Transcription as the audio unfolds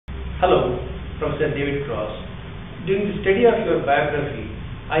Hello, Professor David Cross. During the study of your biography,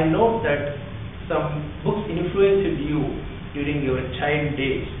 I note that some books influenced you during your child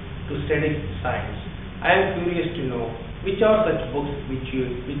days to study science. I am curious to know which are such books which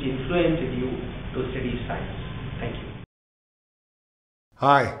influenced you to study science. Thank you.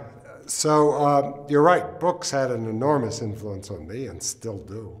 Hi. So you're right, books had an enormous influence on me and still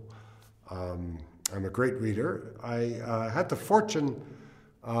do. I'm a great reader. I had the fortune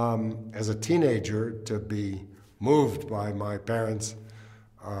as a teenager to be moved by my parents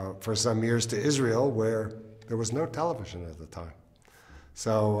for some years to Israel, where there was no television at the time.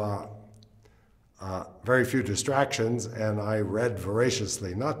 So very few distractions, and I read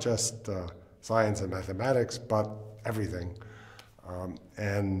voraciously, not just science and mathematics, but everything.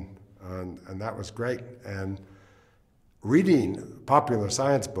 And that was great. And reading popular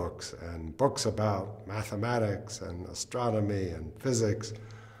science books and books about mathematics and astronomy and physics,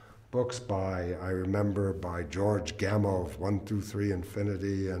 books I remember by George Gamow, 1, 2, 3,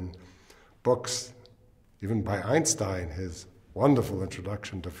 Infinity, and books even by Einstein, his wonderful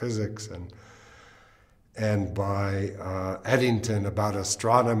introduction to physics, and by Eddington about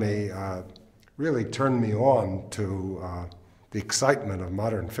astronomy, really turned me on to the excitement of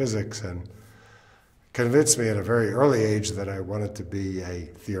modern physics and convinced me at a very early age that I wanted to be a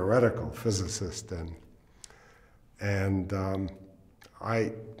theoretical physicist. And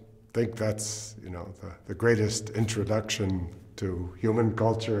I think that's, the greatest introduction to human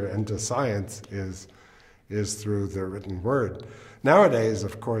culture and to science is through the written word. Nowadays,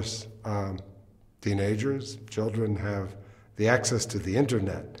 of course, teenagers, children have the access to the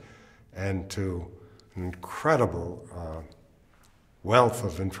internet and to an incredible wealth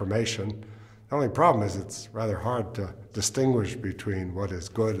of information. The only problem is it's rather hard to distinguish between what is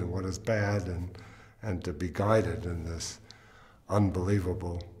good and what is bad, and to be guided in this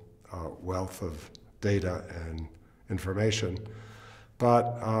unbelievable wealth of data and information.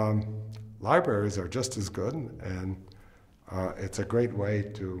 But libraries are just as good, and it's a great way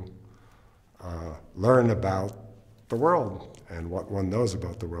to learn about the world and what one knows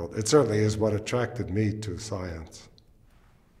about the world. It certainly is what attracted me to science.